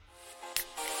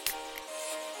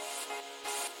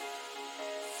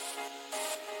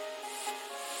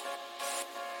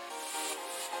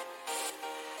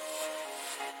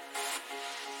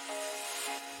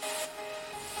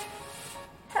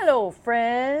Hello,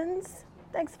 friends.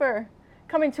 Thanks for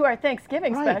coming to our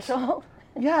Thanksgiving special.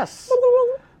 Yes.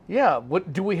 Yeah.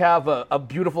 What do we have? A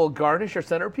beautiful garnish or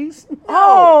centerpiece? No.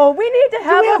 Oh, we need to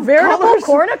have a veritable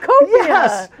cornucopia.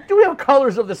 Yes. Do we have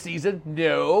colors of the season?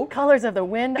 No. Colors of the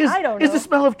wind? I don't know. Is the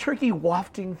smell of turkey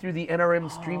wafting through the NRM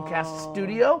Streamcast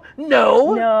studio?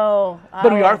 No. No.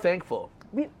 But we are thankful.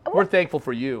 We're thankful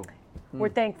for you. We're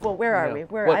thankful. Where are we?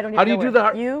 Where? What? I don't even How do you know do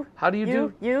where. the You? How do you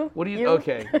do? You? What do you? You?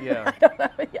 Okay. Yeah. I don't know.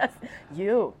 Yes.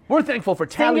 You. We're thankful for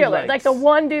tally Singular. likes. Like the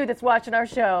one dude that's watching our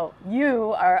show.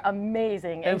 You are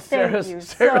amazing. And thank you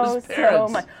Sarah's so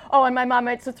much. Oh, and my mom.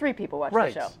 So 3 people watch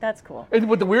the show. That's cool. And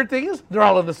what the weird thing is, they're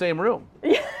all in the same room.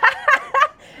 They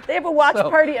have a watch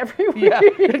party every week. Yeah,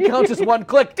 it counts as one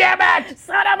click. Damn it!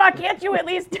 Son of a, can't you at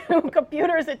least do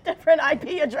computers at different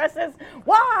IP addresses?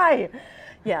 Why?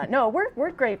 Yeah, no, we're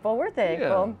grateful. We're thankful.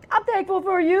 Yeah. I'm thankful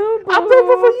for you, boo. I'm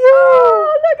thankful for you.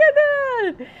 Oh, look at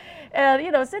that.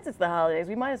 And, since it's the holidays,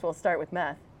 we might as well start with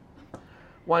meth.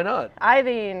 Why not? I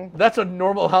mean... That's a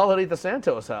normal holiday at the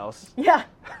Santos house. Yeah.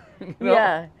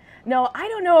 Yeah. No, I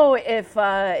don't know if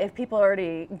people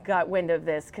already got wind of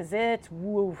this, because it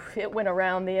went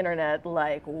around the internet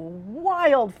like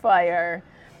wildfire,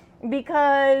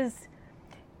 because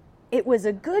it was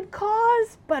a good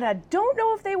cause, but I don't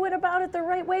know if they went about it the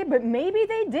right way, but maybe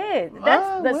they did.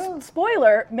 That's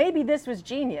spoiler, maybe this was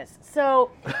genius.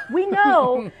 So we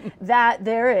know that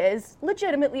there is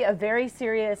legitimately a very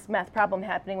serious meth problem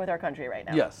happening with our country right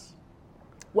now. Yes.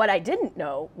 What I didn't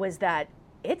know was that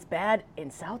it's bad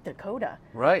in South Dakota.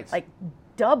 Right. Like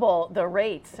double the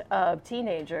rate of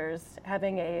teenagers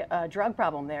having a drug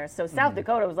problem there. So South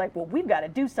Dakota was like, well, we've got to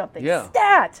do something. Yeah.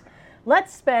 Stat!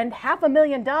 Let's spend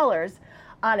 $500,000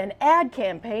 on an ad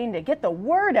campaign to get the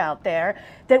word out there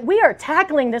that we are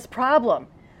tackling this problem.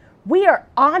 We are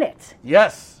on it.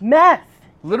 Yes. Meth.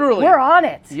 Literally. We're on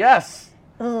it. Yes.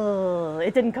 Ugh,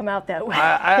 it didn't come out that way.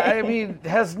 I mean,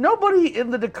 has nobody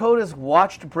in the Dakotas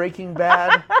watched Breaking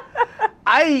Bad?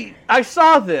 I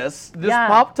saw this. This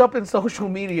popped up in social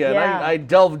media, and I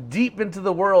delved deep into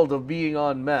the world of being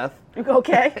on meth.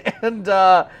 Okay. And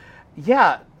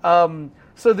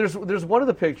so there's one of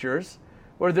the pictures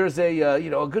where there's a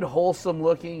good wholesome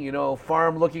looking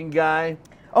farm looking guy.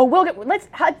 Oh,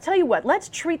 I'll tell you what. Let's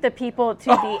treat the people to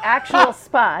the actual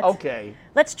spot. Okay.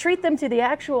 Let's treat them to the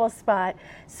actual spot.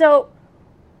 So,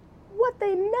 what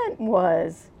they meant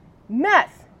was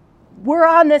meth. We're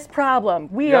on this problem.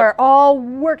 We are all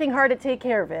working hard to take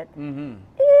care of it. Mm-hmm.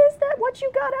 Is that what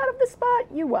you got out of the spot?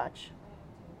 You watch.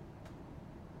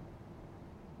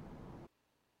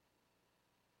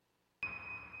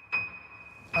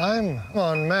 I'm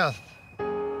on meth.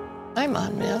 I'm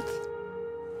on meth.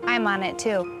 I'm on it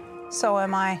too. So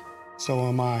am I. So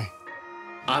am I.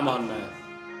 I'm on meth.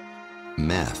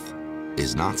 Meth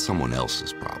is not someone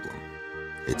else's problem.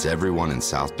 It's everyone in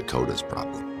South Dakota's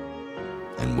problem.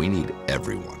 And we need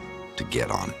everyone to get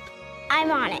on it.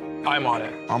 I'm on it. I'm on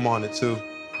it. I'm on it too.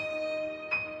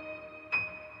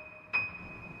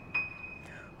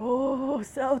 Oh,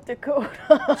 South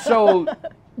Dakota. So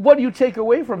what do you take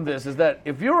away from this is that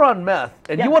if you're on meth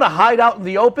and you want to hide out in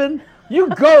the open, you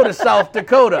go to South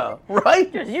Dakota,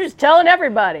 right? You're just telling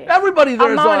everybody. Everybody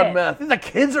there's on it. meth. The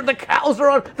kids or the cows are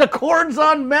on, the corn's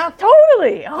on meth.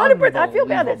 Totally, 100%. I feel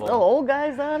bad. There's little old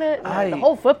guys on it. The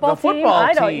whole football team.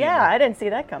 I didn't see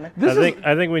that coming.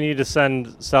 I think we need to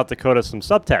send South Dakota some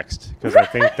subtext because I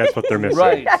think that's what they're missing.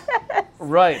 Right.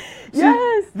 Right.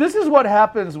 Yes. See, this is what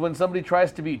happens when somebody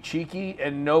tries to be cheeky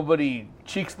and nobody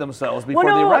cheeks themselves before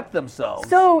they wreck themselves.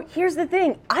 So here's the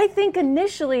thing. I think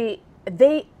initially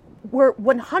they were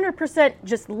 100%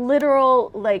 just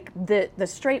literal, like the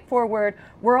straightforward,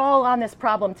 we're all on this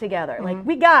problem together. Mm-hmm. Like,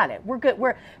 we got it. We're good.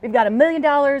 We've got $1 million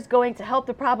going to help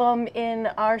the problem in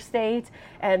our state,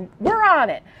 and we're on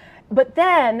it. But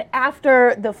then,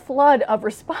 after the flood of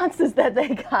responses that they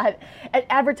got, and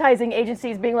advertising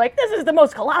agencies being like, this is the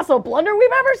most colossal blunder we've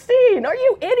ever seen. Are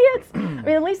you idiots? I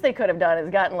mean, at least they could have done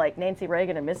is gotten like Nancy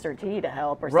Reagan and Mr. T to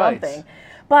help or something.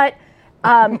 But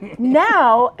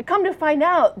now, come to find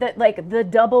out that like the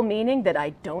double meaning that I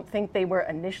don't think they were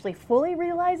initially fully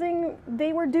realizing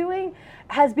they were doing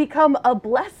has become a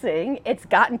blessing. It's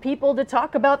gotten people to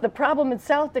talk about the problem in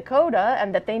South Dakota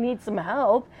and that they need some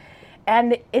help.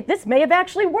 And this may have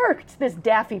actually worked, this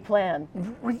Daffy plan.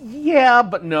 Yeah,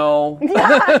 but no. But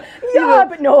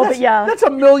yeah. That's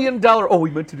 $1 million. Oh,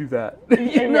 we meant to do that.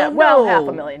 Well,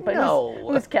 $500,000, but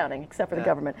who's counting except for the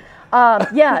government?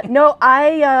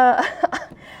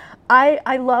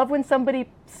 I love when somebody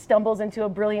stumbles into a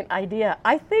brilliant idea.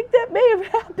 I think that may have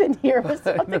happened here with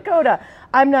South Dakota.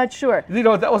 I'm not sure. You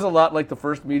know, that was a lot like the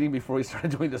first meeting before we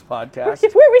started doing this podcast.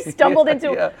 Where we stumbled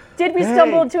into, did we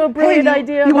stumble into a brilliant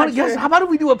idea? You want to guess? How about if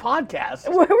we do a podcast?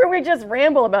 Where we just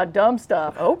ramble about dumb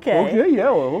stuff. Okay,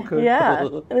 Yeah,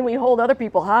 and then we hold other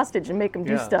people hostage and make them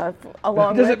do stuff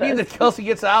along Does with it mean us. that Kelsey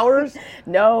gets hours?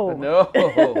 No. No.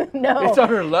 No. It's on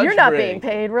her lunch You're not break. being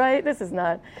paid, right? This is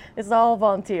not. This is all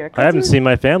volunteer. I haven't seen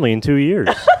my family in 2 years.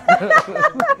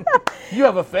 You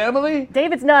have a family?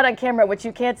 David's not on camera. What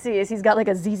you can't see is he's got like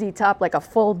a ZZ Top, like a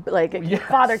full, like a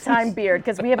Father Time beard,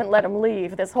 because we haven't let him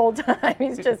leave this whole time.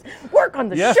 He's just work on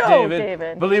the show,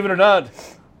 David. Believe it or not,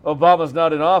 Obama's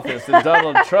not in office and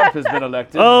Donald Trump has been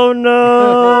elected. Oh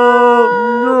no!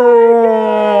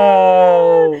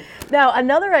 No! Now,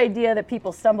 another idea that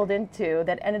people stumbled into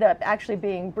that ended up actually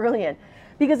being brilliant,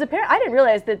 because apparently I didn't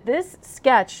realize that this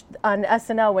sketch on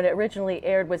SNL when it originally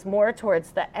aired was more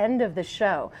towards the end of the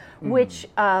show, which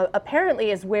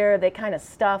apparently is where they kind of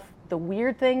stuff the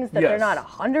weird things that they're not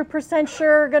 100%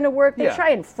 sure are going to work. They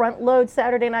try and front load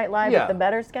Saturday Night Live with the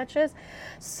better sketches.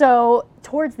 So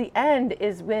towards the end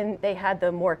is when they had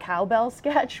the more cowbell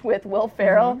sketch with Will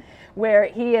Ferrell, where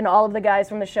he and all of the guys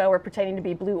from the show were pretending to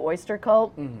be Blue Oyster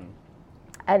Cult.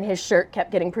 And his shirt kept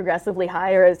getting progressively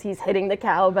higher as he's hitting the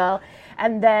cowbell.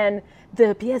 And then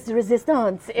the pièce de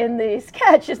résistance in the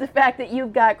sketch is the fact that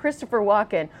you've got Christopher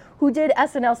Walken, who did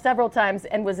SNL several times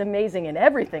and was amazing in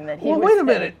everything that he was wait a in.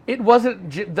 minute. It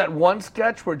wasn't that one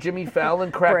sketch where Jimmy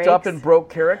Fallon cracked up and broke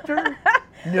character?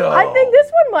 No. I think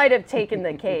this one might have taken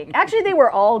the cake. Actually, they were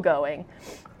all going.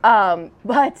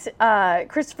 But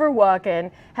Christopher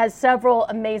Walken has several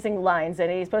amazing lines,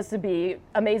 and he's supposed to be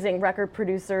amazing record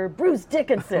producer Bruce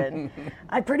Dickinson.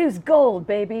 I produce gold,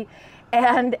 baby.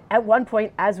 And at one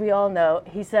point, as we all know,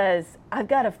 he says, I've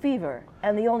got a fever,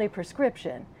 and the only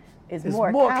prescription is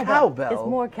more cowbell. Is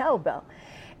more cowbell.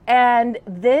 And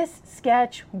this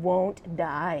sketch won't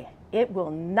die. It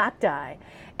will not die.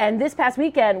 And this past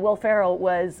weekend, Will Ferrell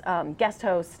was guest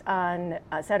host on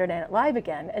Saturday Night Live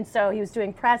again. And so he was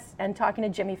doing press and talking to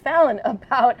Jimmy Fallon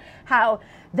about how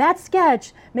that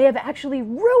sketch may have actually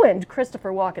ruined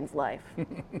Christopher Walken's life.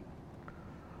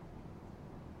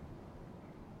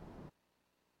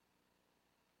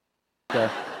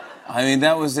 I mean,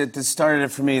 that was it that started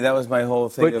it for me. That was my whole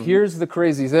thing. But here's the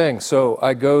crazy thing. So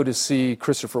I go to see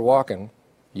Christopher Walken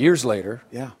years later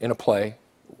in a play.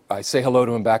 I say hello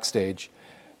to him backstage,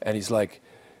 and he's like,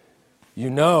 you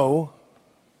know,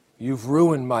 you've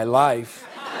ruined my life.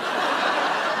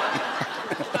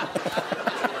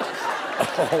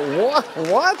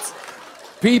 What?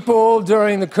 People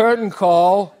during the curtain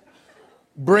call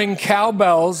bring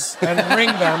cowbells and ring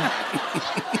them.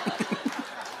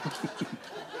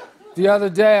 The other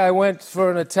day, I went for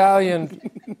an Italian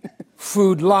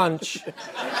food lunch,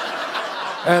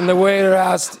 and the waiter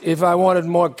asked if I wanted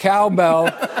more cowbell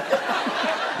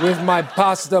with my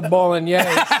pasta bolognese.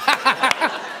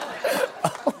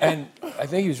 And I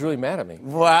think he was really mad at me.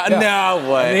 Wow,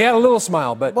 no way. And he had a little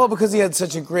smile, but... Well, because he had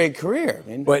such a great career. I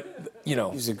mean, but, you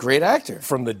know... He's a great actor.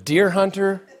 From The Deer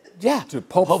Hunter to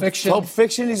Pulp Fiction... Pulp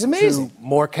Fiction, he's amazing. To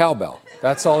more cowbell.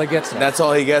 That's all he gets now. That's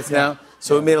all he gets now?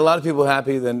 So it made a lot of people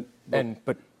happy then...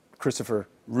 But Christopher...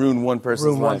 Ruined one person's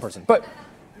life. Ruined one person. But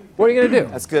what are you going to do?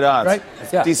 That's good odds. Right?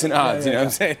 That's decent odds, you know what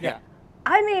I'm saying? Yeah.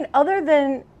 I mean, other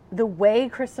than the way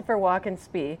Christopher Walken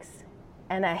speaks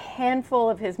and a handful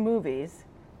of his movies,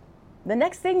 the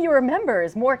next thing you remember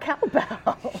is more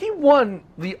cowbell. He won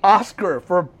the Oscar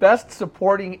for Best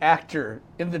Supporting Actor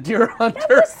in The Deer Hunter. That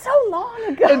was so long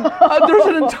ago. And there's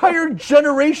an entire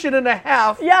generation and a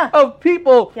half of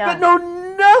people that know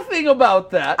nothing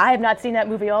about that. I have not seen that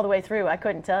movie all the way through. I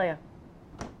couldn't tell you.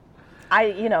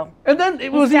 And then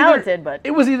it was talented, but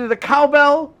it was either the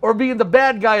cowbell or being the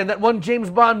bad guy in that one James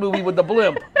Bond movie with the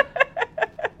blimp.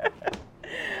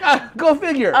 Go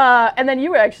figure. And then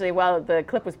you were actually, while the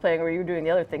clip was playing, you were doing the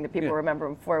other thing that people remember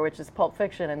him for, which is Pulp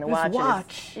Fiction and the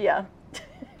watches. Yeah.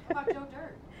 How about Joe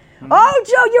Dirt? Oh,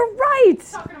 Joe, you're right.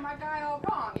 Talking to my guy all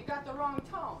wrong. You got the wrong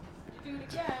tone. You do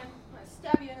it again, I'm gonna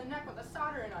stab you in the neck with a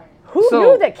soldering iron. Who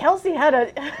knew that Kelsey had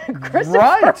a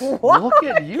Christopher Walken? Look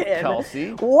at you,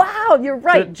 Kelsey. Wow, you're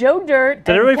right. Joe Dirt. Did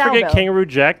and everybody cowbell. forget Kangaroo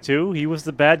Jack too? He was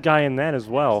the bad guy in that as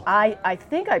well. I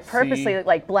think I purposely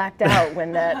blacked out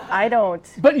when that. I don't.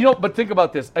 But think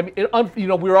about this. I mean,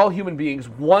 we're all human beings.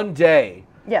 One day,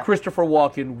 Christopher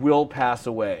Walken will pass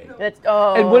away.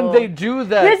 And when they do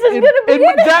that, this is gonna be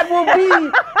that will be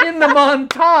in the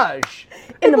montage.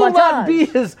 It will not be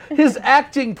his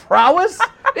acting prowess.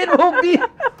 It will be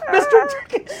Mr.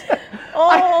 Dickinson.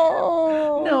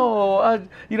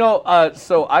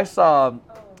 So I saw,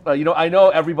 I know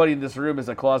everybody in this room is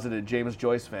a closeted James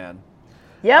Joyce fan.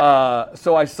 Yep.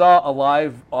 So I saw a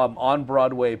live on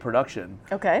Broadway production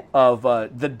of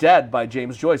The Dead by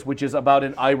James Joyce, which is about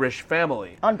an Irish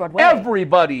family. On Broadway.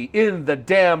 Everybody in the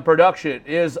damn production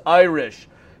is Irish.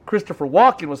 Christopher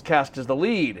Walken was cast as the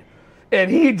lead, and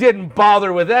he didn't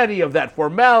bother with any of that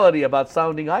formality about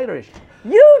sounding Irish.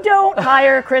 You don't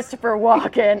hire Christopher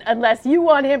Walken unless you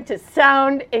want him to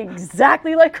sound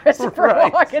exactly like Christopher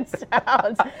Walken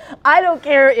sounds. I don't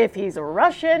care if he's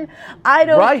Russian. I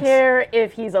don't care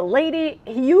if he's a lady.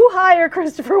 You hire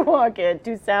Christopher Walken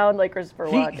to sound like Christopher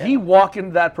Walken. He walked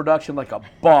into that production like a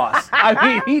boss. I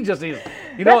mean, he just is.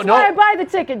 That's why I buy the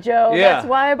ticket, Joe. Yeah. That's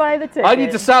why I buy the ticket. I need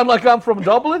to sound like I'm from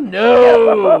Dublin?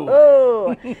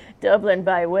 No. Dublin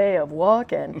by way of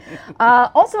Walken.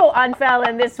 Also on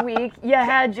Fallon this week, you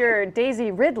had your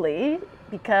Daisy Ridley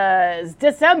because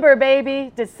December,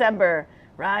 baby. December.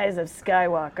 Rise of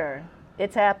Skywalker.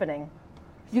 It's happening.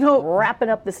 You know, wrapping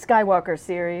up the Skywalker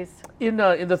series. In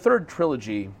the third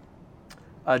trilogy,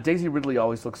 Daisy Ridley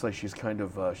always looks like she's kind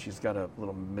of she's got a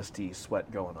little misty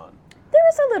sweat going on. There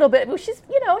is a little bit. Well, she's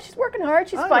working hard.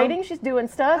 She's fighting. She's doing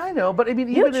stuff. I know, but I mean,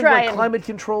 even in like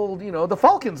climate-controlled, the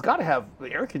Falcon's got to have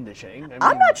air conditioning.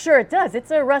 I'm not sure it does.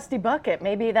 It's a rusty bucket.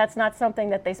 Maybe that's not something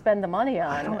that they spend the money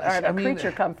on, or the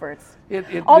creature comforts.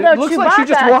 Although it looks like she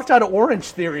just walked out of Orange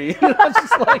Theory. It's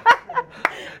just like,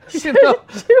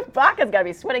 Chewbacca's got to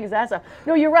be sweating his ass off.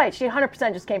 No, you're right. She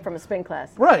 100% just came from a spin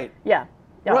class. Right. Yeah.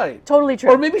 No, right. Totally true.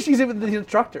 Or maybe she's even the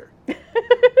instructor.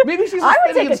 Maybe she's I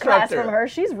would spinning take a class instructor. from her.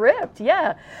 She's ripped,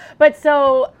 yeah. But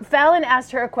so Fallon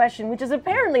asked her a question, which is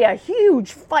apparently a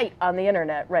huge fight on the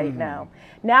internet right now.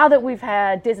 Now that we've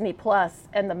had Disney Plus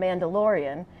and The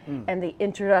Mandalorian and the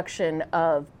introduction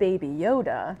of Baby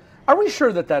Yoda. Are we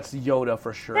sure that that's Yoda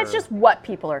for sure? That's just what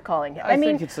people are calling him. I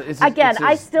mean, think it's again, his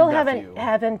I still nephew.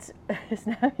 haven't his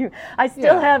nephew. I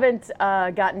still haven't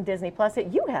gotten Disney Plus.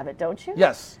 You have it, don't you?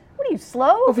 Yes. What are you,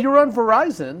 slow? Well, if you're on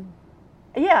Verizon.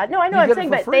 Yeah, no, I know. You I'm get it saying,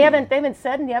 for but free. they haven't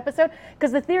said in the episode,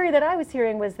 because the theory that I was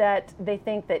hearing was that they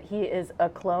think that he is a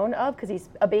clone of, because he's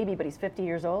a baby, but he's 50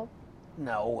 years old.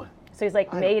 No. So he's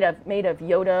like made of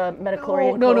Yoda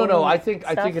midichlorian. No. I think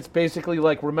it's basically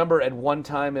like, remember at one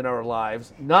time in our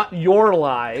lives, not your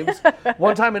lives,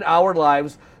 one time in our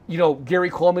lives, Gary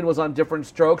Coleman was on Different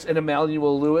Strokes and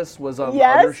Emmanuel Lewis was on the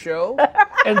other show,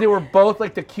 and they were both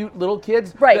like the cute little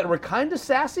kids that were kind of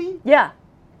sassy. Yeah.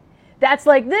 That's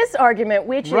like this argument,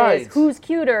 which is who's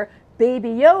cuter, Baby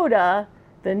Yoda,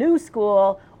 the new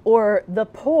school, or the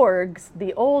Porgs,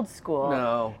 the old school?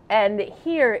 No. And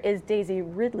here is Daisy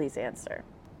Ridley's answer.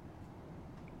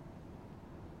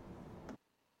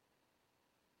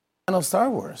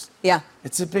 Star Wars. Yeah.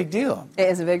 It's a big deal. It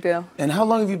is a big deal. And how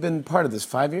long have you been part of this?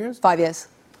 5 years? 5 years.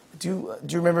 Do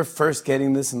you remember first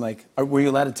getting this and were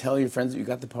you allowed to tell your friends that you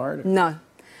got the part? Or? No.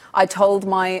 I told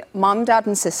my mum, dad,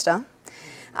 and sister.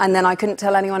 And then I couldn't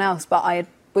tell anyone else, but I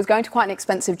was going to quite an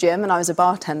expensive gym and I was a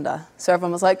bartender. So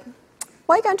everyone was like,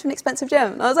 why are you going to an expensive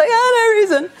gym? And I was like, no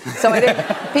reason. So I did.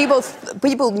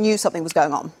 People knew something was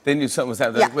going on. They knew something was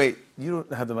happening. Yeah. Like, wait, you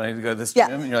don't have the money to go to this Yeah.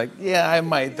 gym? And you're like, yeah, I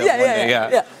might. Though, Yeah, one yeah, day,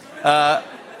 yeah, yeah.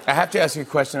 I have to ask you a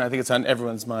question. I think it's on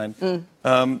everyone's mind. Baby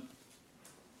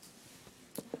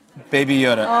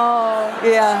Yoda. Oh,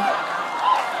 yeah.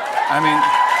 I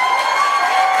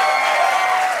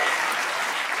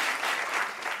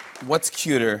mean, what's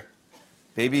cuter,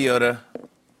 Baby Yoda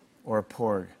or a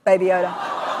Porg? Baby Yoda.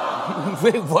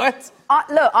 Wait, what?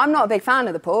 Look, I'm not a big fan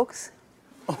of the Porgs.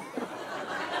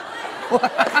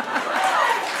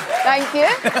 Thank you.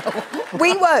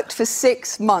 We worked for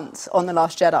 6 months on The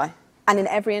Last Jedi. And in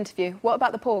every interview, what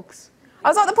about the Porgs? I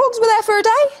was like, the Porgs were there for a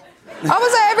day. I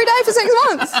was there every day for 6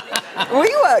 months.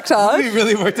 We worked hard. We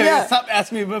really worked hard. Yeah. Stop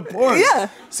asking me about Porgs. Yeah.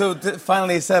 So to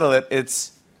finally settle it,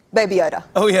 it's... Baby Yoda.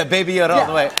 Oh, yeah, Baby Yoda all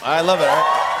the way. I love it.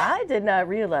 I did not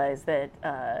realize that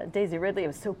Daisy Ridley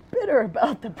was so bitter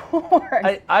about the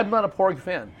Porg. I'm not a Porg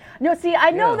fan. No, see, I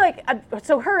know,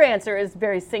 so her answer is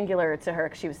very singular to her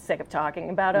because she was sick of talking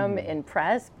about them in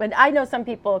press. But I know some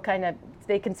people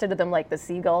they consider them like the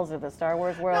seagulls of the Star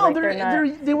Wars world. No,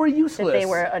 like they were useless. That they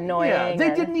were annoying. Yeah,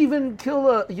 they didn't even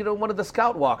kill one of the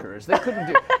Scout Walkers. They couldn't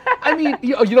do. I mean,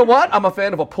 you know what? I'm a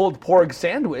fan of a pulled Porg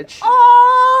sandwich.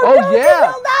 Oh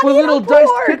yeah, with little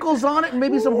diced pickles on it and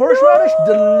maybe some horseradish.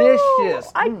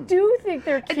 Delicious. I do think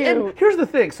they're cute. And here's the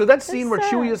thing. So that scene where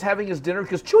Chewie is having his dinner,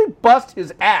 because Chewie bust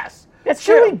his ass. That's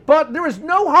true. But there is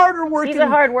no harder working. He's a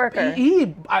hard worker.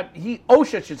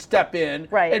 OSHA should step in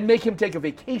and make him take a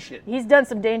vacation. He's done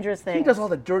some dangerous things. He does all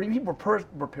the dirty. He repairs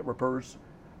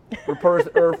the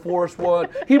Air Force One.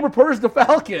 He repairs the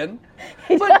Falcon.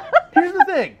 But here's the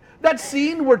thing. That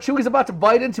scene where Chewie's about to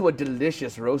bite into a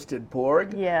delicious roasted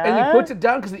porg, Yeah. and he puts it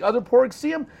down because the other porgs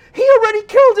see him. He already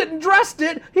killed it and dressed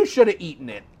it. He should have eaten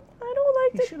it. I don't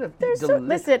like He should have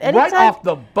listen, right anytime, off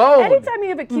the bone. Anytime you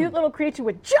have a cute little creature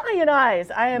with giant eyes,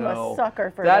 I am a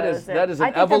sucker for those. That is I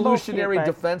an think they're both evolutionary cute,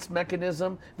 but- defense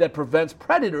mechanism that prevents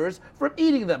predators from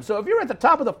eating them. So if you're at the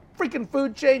top of the freaking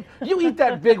food chain, you eat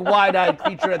that big wide-eyed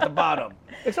creature at the bottom.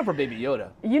 Except for Baby Yoda.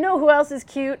 You know who else is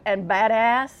cute and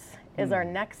badass? Is our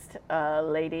next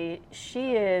lady.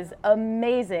 She is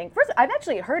amazing. First, I've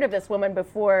actually heard of this woman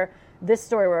before this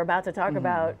story we're about to talk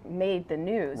about made the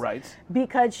news. Right.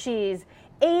 Because she's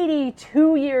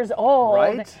 82 years old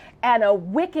Right. and a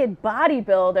wicked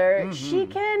bodybuilder. She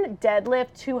can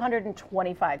deadlift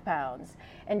 225 pounds.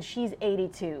 And she's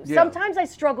 82. Yeah. Sometimes I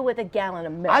struggle with a gallon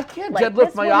of milk. I can't Like, deadlift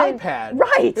this my woman- iPad.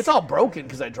 Right. It's all broken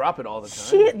because I drop it all the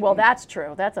time. Well, that's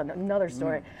true. That's another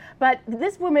story. But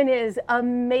this woman is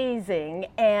amazing,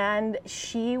 and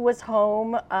she was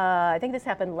home. I think this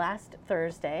happened last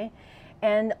Thursday,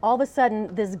 and all of a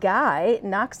sudden, this guy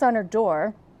knocks on her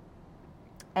door,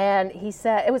 and he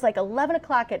said it was like 11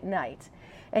 o'clock at night.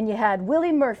 And you had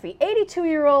Willie Murphy,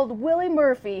 82-year-old Willie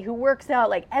Murphy, who works out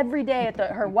like every day at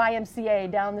her YMCA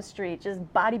down the street, just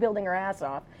bodybuilding her ass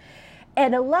off.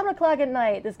 And 11 o'clock at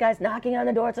night, this guy's knocking on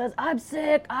the door and says, I'm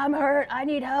sick, I'm hurt, I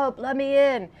need help, let me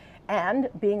in. And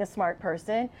being a smart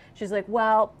person, she's like,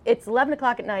 well, it's 11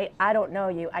 o'clock at night, I don't know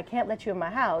you, I can't let you in my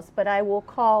house, but I will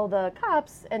call the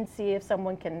cops and see if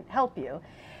someone can help you.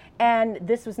 And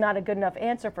this was not a good enough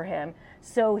answer for him.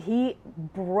 So he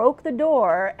broke the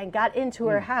door and got into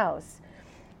her house.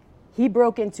 He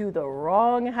broke into the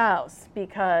wrong house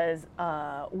because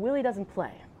Willie doesn't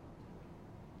play.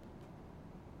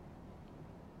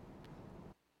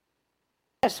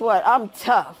 Guess what? I'm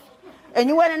tough. And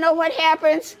you want to know what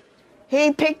happens?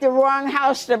 He picked the wrong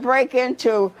house to break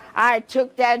into. I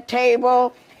took that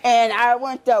table and I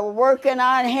went to working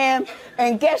on him.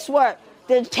 And guess what?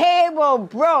 The table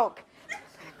broke.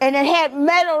 And it had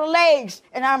metal legs.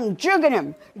 And I'm jugging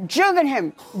him, jugging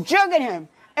him, jugging him.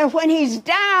 And when he's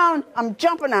down, I'm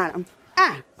jumping on him.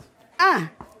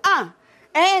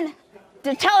 And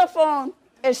the telephone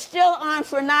is still on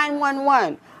for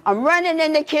 911. I'm running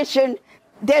in the kitchen.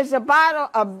 There's a bottle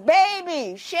of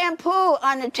baby shampoo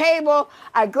on the table.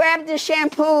 I grabbed the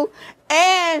shampoo,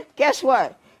 and guess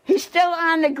what? He's still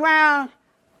on the ground,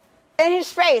 in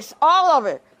his face, all of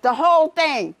it, the whole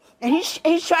thing. And he's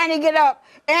trying to get up,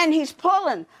 and he's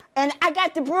pulling. And I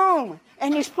got the broom,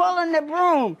 and he's pulling the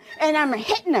broom, and I'm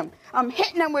hitting him. I'm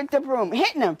hitting him with the broom,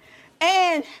 hitting him.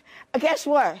 And guess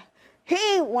what?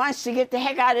 He wants to get the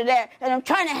heck out of there, and I'm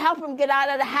trying to help him get out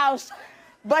of the house.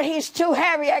 But he's too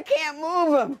heavy. I can't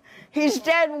move him. He's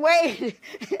dead weight.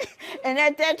 And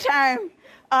at that time,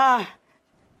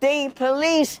 the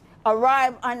police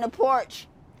arrived on the porch.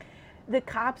 The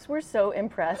cops were so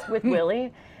impressed with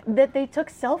Willie that they took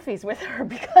selfies with her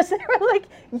because they were like,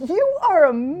 you are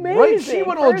amazing. Right, she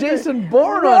went all Jason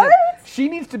Bourne on it. She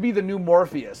needs to be the new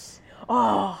Morpheus.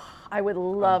 Oh, I would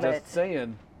love I'm it. just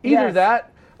saying. Either Yes.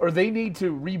 that, or they need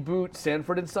to reboot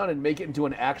Sanford and Son and make it into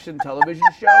an action television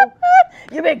show.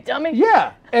 You big dummy.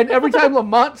 Yeah, and every time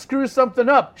Lamont screws something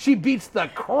up, she beats the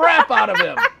crap out of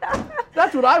him.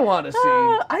 That's what I want to see.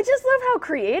 I just love how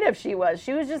creative she was.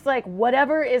 She was just like,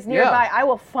 whatever is nearby, I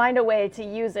will find a way to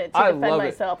use it to I defend love it.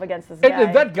 myself against this guy.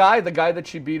 And that guy, the guy that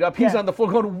she beat up, he's Yeah. on the floor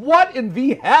going, what in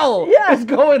the hell Yeah. is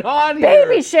going on here?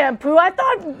 Baby shampoo. I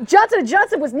thought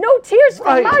Johnson was no tears for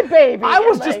Right. my baby. I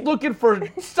was And, just like, looking for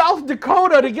South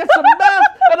Dakota to get some meth,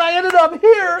 and I ended up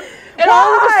here, and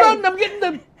all of a Why? sudden I'm getting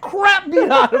the crap beat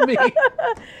out of me.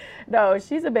 No,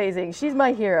 she's amazing. She's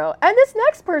my hero. And this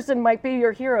next person might be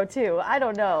your hero too. I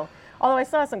don't know. Although I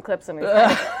saw some clips of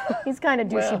him. He's kind of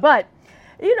douchey. Well. But,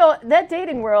 you know, that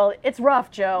dating world, it's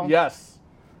rough, Joe. Yes,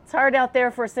 It's hard out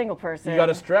there for a single person. you got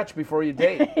to stretch before you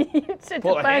date.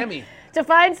 Pull a hammy. To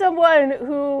find someone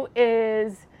who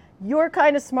is your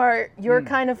kind of smart, your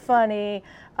kind of funny,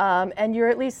 and you're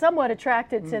at least somewhat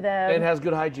attracted to them. And has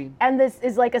good hygiene. And this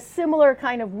is like a similar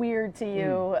kind of weird to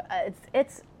you.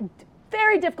 It's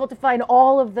very difficult to find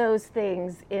all of those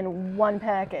things in one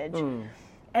package.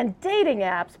 And dating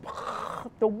apps,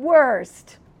 the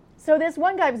worst. So this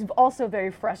one guy was also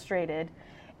very frustrated,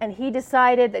 and he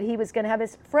decided that he was going to have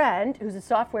his friend, who's a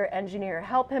software engineer,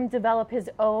 help him develop his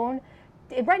own.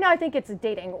 Right now, I think it's a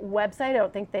dating website. I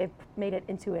don't think they've made it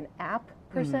into an app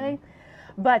per se.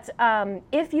 But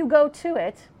if you go to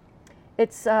it,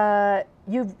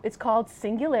 it's called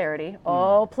Singularity.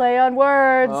 Oh, play on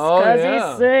words, Oh, because yeah.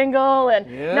 he's single, and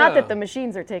not Yeah. that the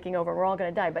machines are taking over. We're all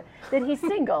going to die, but that he's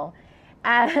single,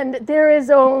 and there is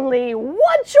only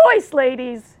one choice,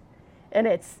 ladies. and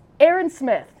it's Aaron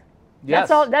Smith. Yes.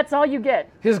 That's all you get.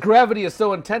 His gravity is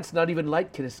so intense, not even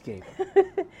light can escape.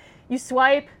 You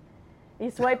swipe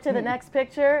to the next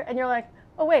picture, and you're like,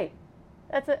 oh wait,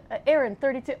 that's Aaron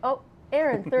 32. Oh,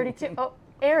 Aaron 32. Oh,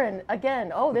 Aaron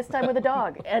again. Oh, this time with a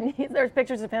dog. And there's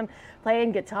pictures of him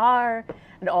playing guitar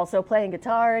and also playing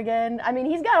guitar again. I mean,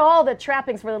 he's got all the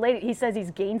trappings for the lady. He says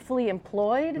he's gainfully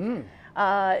employed.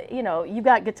 You know, you've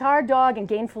got guitar, dog, and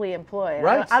gainfully employed.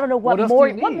 Right. I don't know what else more. do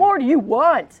you need? What more do you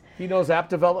want? He knows app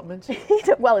development.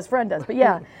 Well, his friend does, but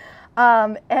yeah.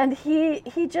 And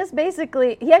he just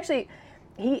basically he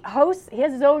has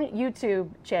his own YouTube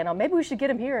channel. Maybe we should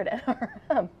get him here at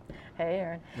NRM. Hey,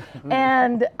 Aaron.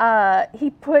 And he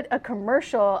put a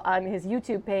commercial on his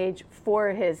YouTube page for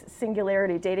his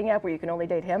Singularity dating app where you can only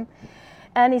date him.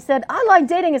 And he said, online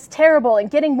dating is terrible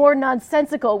and getting more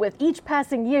nonsensical with each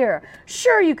passing year.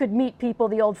 Sure, you could meet people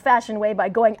the old-fashioned way by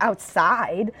going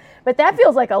outside, but that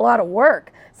feels like a lot of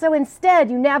work. So instead,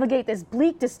 you navigate this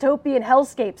bleak dystopian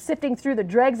hellscape, sifting through the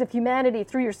dregs of humanity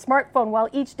through your smartphone while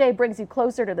each day brings you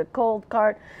closer to the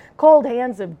cold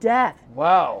hands of death.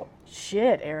 Wow.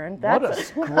 Shit, Aaron. What a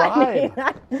scribe.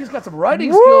 I mean, He's got some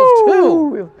writing skills,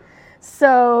 too.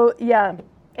 So, yeah.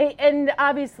 And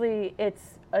obviously,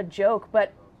 it's a joke,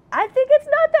 but I think it's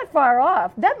not that far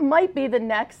off. That might be the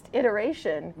next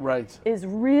iteration. Right. Is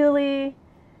really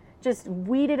just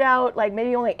weed it out, like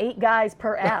maybe only 8 guys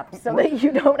per app so that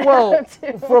you don't have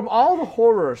to. From all the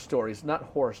horror stories, not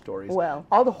horror stories, well,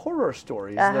 all the horror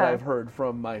stories that I've heard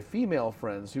from my female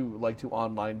friends who like to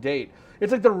online date,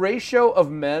 it's like the ratio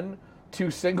of men to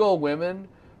single women.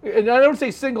 And I don't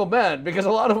say single men because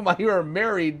a lot of them I hear are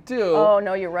married too. Oh,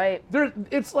 no, you're right.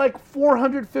 It's like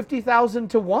 450,000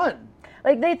 to 1.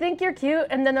 Like, they think you're cute,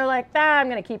 and then they're like, I'm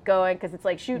going to keep going because it's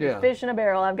like shooting fish in a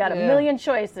barrel. I've got a million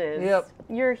choices. Yep.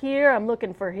 You're here, I'm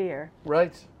looking for here.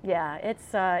 Right. Yeah,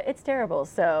 it's terrible.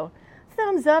 So,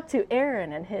 thumbs up to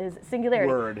Aaron and his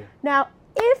Singularity. Word. Now,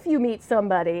 if you meet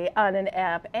somebody on an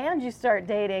app and you start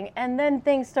dating and then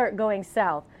things start going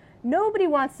south, nobody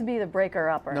wants to be the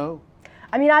breaker-upper. No.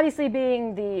 I mean, obviously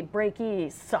being the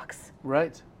breakee sucks.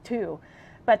 Right. Too.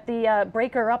 But the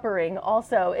breaker-uppering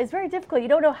also is very difficult. You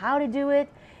don't know how to do it.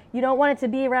 You don't want it to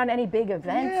be around any big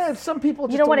events. Yeah, some people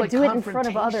just you don't want to like do it in front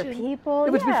of other people.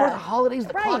 If it's before the holidays,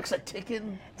 the clock's a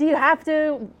ticking. Do you have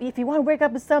to, if you want to break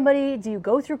up with somebody, do you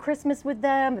go through Christmas with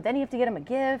them, but then you have to get them a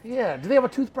gift? Yeah, do they have a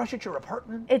toothbrush at your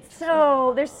apartment?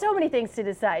 There's so many things to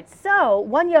decide. So,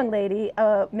 one young lady,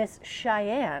 Miss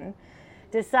Cheyenne,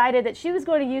 decided that she was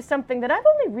going to use something that I've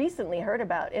only recently heard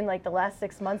about in like the last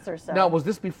 6 months or so. Now, was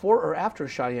this before or after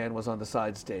Cheyenne was on the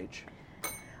side stage?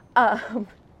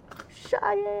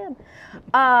 Cheyenne.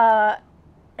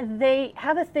 They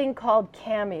have a thing called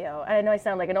Cameo. And I know I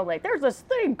sound like an old lady. There's this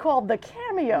thing called the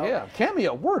Cameo. Yeah,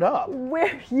 Cameo, word up.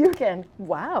 Where you can,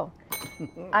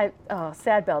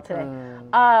 sad bell today.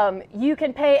 You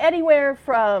can pay anywhere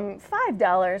from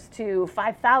 $5 to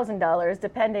 $5,000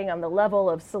 depending on the level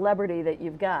of celebrity that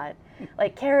you've got.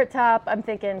 Like Carrot Top, I'm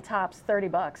thinking tops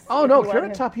 $30. Oh no,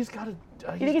 Carrot Top, he's got a.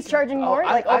 You think he's charging more,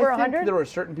 like over 100? I think there are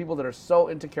certain people that are so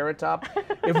into Carrot Top.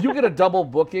 If you get a double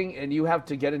booking and you have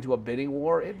to get into a bidding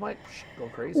war, it might go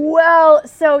crazy. Well,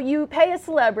 so you pay a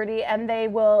celebrity and they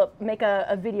will make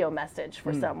a video message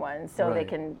for someone so they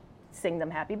can sing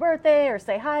them happy birthday or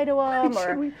say hi to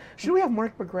them. Should we have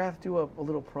Mark McGrath do a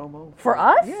little promo? For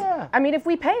us? Yeah. I mean, if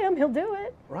we pay him, he'll do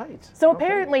it. Right. So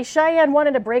apparently Cheyenne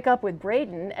wanted to break up with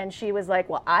Braden, and she was like,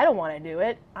 well, I don't want to do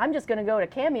it. I'm just going to go to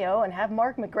Cameo and have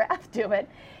Mark McGrath do it.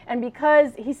 And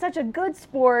because he's such a good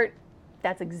sport,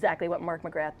 that's exactly what Mark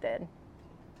McGrath did.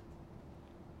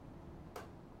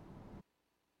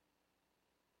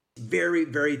 Very,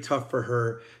 very tough for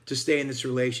her to stay in this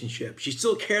relationship. She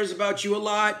still cares about you a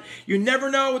lot. You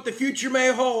never know what the future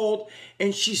may hold.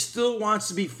 And she still wants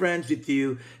to be friends with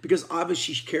you because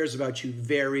obviously she cares about you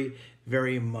very,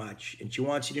 very much. And she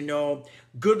wants you to know,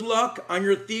 good luck on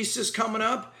your thesis coming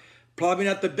up. Probably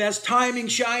not the best timing,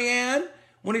 Cheyenne,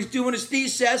 when he's doing his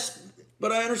thesis,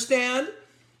 but I understand.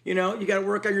 You know, you got to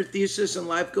work on your thesis and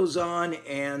life goes on.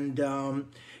 And,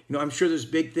 you know, I'm sure there's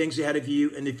big things ahead of you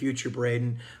in the future,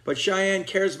 Braden. But Cheyenne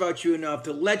cares about you enough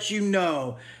to let you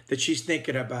know that she's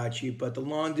thinking about you. But the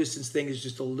long distance thing is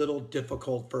just a little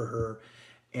difficult for her.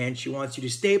 And she wants you to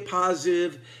stay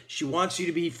positive. She wants you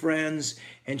to be friends.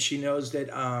 And she knows that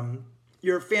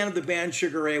you're a fan of the band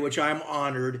Sugar Ray, which I'm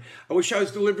honored. I wish I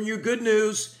was delivering you good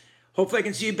news. Hopefully I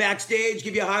can see you backstage,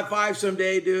 give you a high five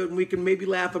someday, dude. And we can maybe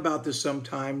laugh about this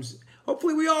sometimes.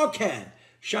 Hopefully we all can.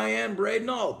 Cheyenne, Braden,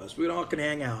 all of us. We all can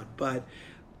hang out. But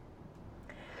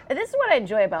And this is what I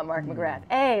enjoy about Mark McGrath.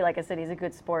 A, like I said, he's a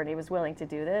good sport. He was willing to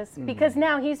do this because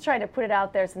now he's trying to put it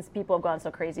out there since people have gone so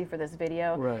crazy for this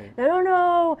video. Right. They don't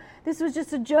know. This was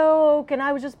just a joke, and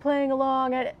I was just playing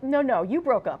along. No, you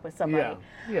broke up with somebody.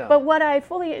 Yeah. But what I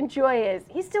fully enjoy is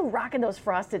he's still rocking those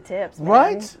frosted tips, man.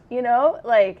 Right. You know,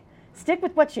 like stick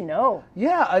with what you know.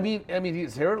 Yeah, I mean,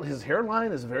 his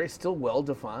hairline is very still well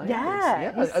defined.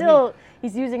 Yeah,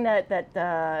 he's using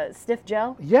that stiff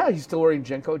gel. Yeah, he's still wearing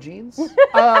Jenko jeans.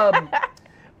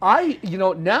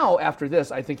 Now after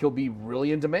this, I think he'll be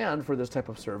really in demand for this type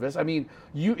of service. I mean,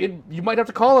 you might have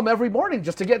to call him every morning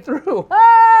just to get through.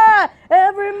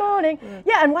 Every morning.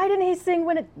 Yeah, and why didn't he sing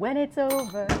when it's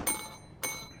over?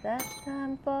 That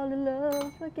time fall in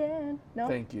love again. No.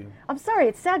 Thank you. I'm sorry,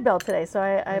 it's sad bell today, so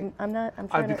I'm not.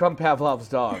 I've become Pavlov's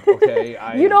dog. Okay.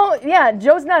 You don't. Yeah,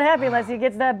 Joe's not happy unless he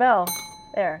gets that bell.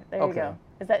 There you go.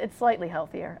 It's slightly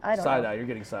healthier? I don't know. Side eye. You're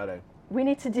getting side eye. We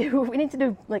need to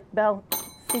do like bell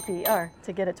CPR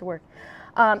to get it to work.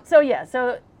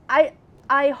 So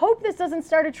I hope this doesn't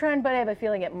start a trend, but I have a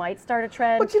feeling it might start a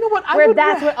trend. But you know what?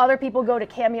 That's what other people go to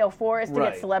Cameo for, is to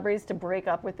get celebrities to break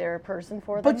up with their person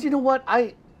for them. But you know what?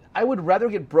 I would rather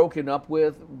get broken up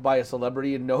with by a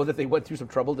celebrity and know that they went through some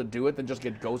trouble to do it than just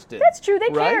get ghosted. That's true. They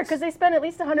care because they spent at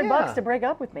least $100 to break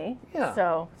up with me. Yeah.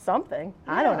 So something.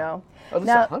 I don't know. At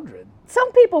least 100.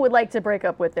 Some people would like to break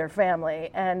up with their family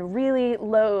and really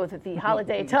loathe the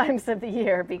holiday times of the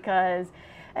year because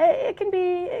it can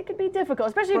be difficult,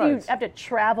 especially if you have to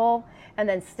travel and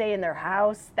then stay in their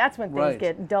house. That's when things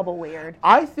get double weird.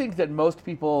 I think that most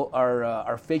people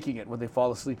are faking it when they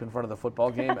fall asleep in front of the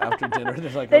football game after dinner. They're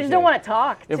like, they just don't want to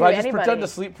talk to If I just anybody. pretend to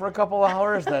sleep for a couple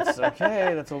hours, that's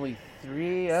okay. That's only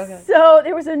 3. Okay. So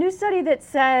there was a new study that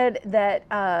said that,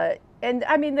 and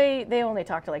I mean, they only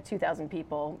talked to like 2,000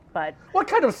 people, but... What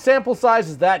kind of sample size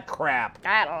is that crap?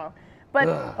 I don't know.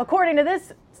 But according to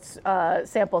this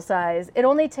sample size, it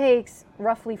only takes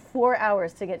roughly 4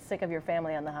 hours to get sick of your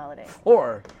family on the holiday.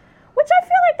 4? Which I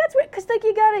feel like that's weird, because like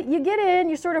you get in,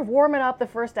 you're sort of warming up the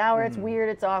first hour, it's weird,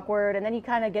 it's awkward, and then you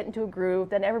kind of get into a groove,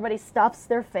 then everybody stuffs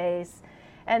their face,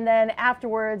 and then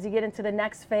afterwards you get into the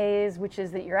next phase, which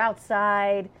is that you're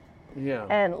outside. Yeah.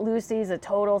 And Lucy's a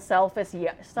total selfish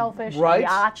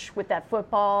yacht with that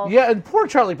football. Yeah, and poor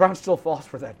Charlie Brown still falls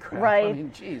for that crap. Right. I mean,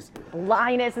 jeez.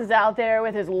 Linus is out there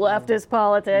with his leftist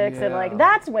politics, and like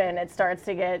that's when it starts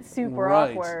to get super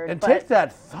awkward. And take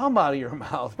that thumb out of your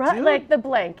mouth, dude. Like the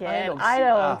blanket.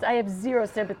 I have zero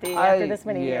sympathy after this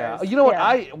many years. You know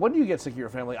what? When do you get sick of your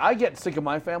family? I get sick of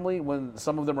my family when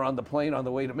some of them are on the plane on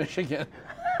the way to Michigan.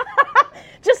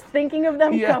 Just thinking of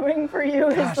them coming for you.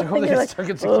 Gosh, I hope they get stuck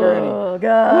in security. Oh,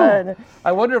 God. Ooh.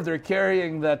 I wonder if they're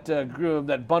carrying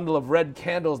that bundle of red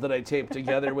candles that I taped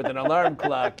together with an alarm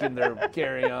clock in their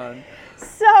carry-on.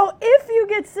 So if you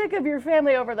get sick of your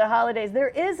family over the holidays, there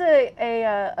is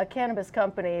a cannabis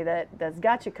company that's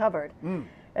got you covered.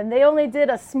 And they only did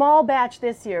a small batch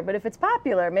this year, but if it's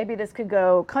popular, maybe this could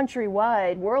go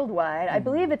countrywide, worldwide. I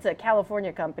believe it's a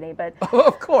California company, but...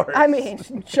 Of course. I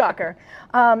mean, shocker.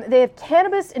 They have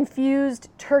cannabis-infused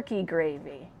turkey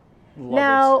gravy.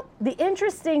 Now, the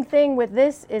interesting thing with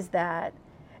this is that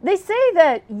they say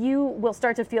that you will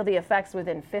start to feel the effects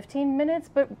within 15 minutes,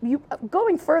 but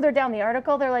going further down the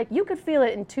article, they're like, you could feel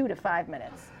it in 2 to 5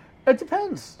 minutes. It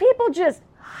depends. People just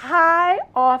high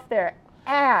off their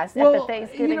ass at the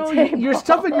Thanksgiving table. You're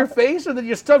stuffing your face, and then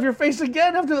you stuff your face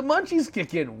again after the munchies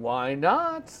kick in. Why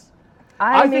not?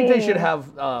 I think they should have.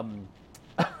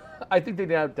 I think they'd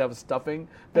have to have stuffing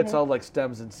that's all like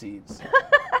stems and seeds.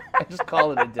 And just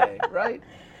call it a day, right?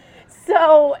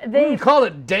 So they call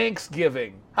it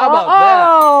Danksgiving. How about that?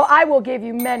 Oh, I will give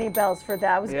you many bells for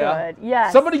that. It was good.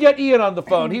 Yes. Somebody get Ian on the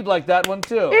phone. He'd like that one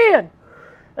too. Ian,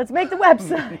 let's make the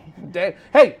website.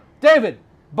 Hey, David.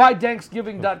 Buy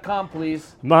Danksgiving.com,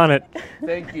 please. I'm on it.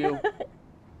 Thank you.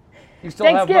 You still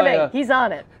Thanksgiving, have my, he's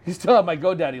on it. You still have my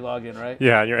GoDaddy login, right?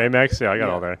 Yeah, your Amex? Yeah, I got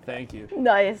all that. Thank you.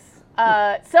 Nice.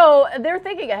 So they're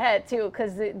thinking ahead, too,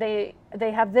 because they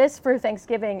have this for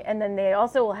Thanksgiving, and then they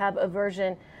also will have a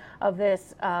version of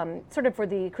this sort of for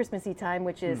the Christmassy time,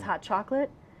 which is hot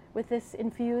chocolate with this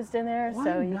infused in there. Why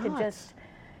so you not? could just,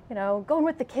 going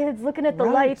with the kids, looking at the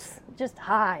lights, just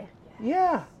high.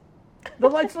 Yeah. The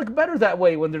lights look better that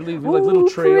way when they're leaving like little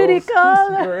trails. Pretty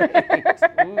color.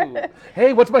 Great.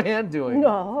 Hey, what's my hand doing?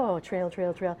 Oh, trail.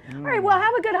 All right, well,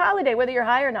 have a good holiday, whether you're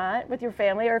high or not, with your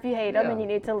family, or if you hate them and you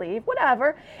need to leave,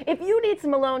 whatever. If you need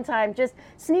some alone time, just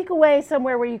sneak away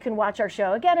somewhere where you can watch our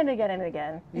show again and again and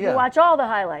again. You can watch all the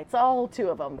highlights, all 2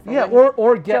 of them. Yeah,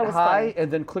 or get high and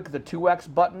then click the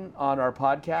 2x button on our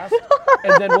podcast,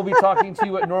 and then we'll be talking to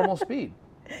you at normal speed.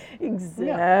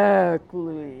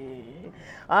 Exactly.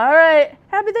 All right.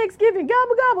 Happy Thanksgiving.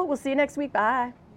 Gobble, gobble. We'll see you next week. Bye.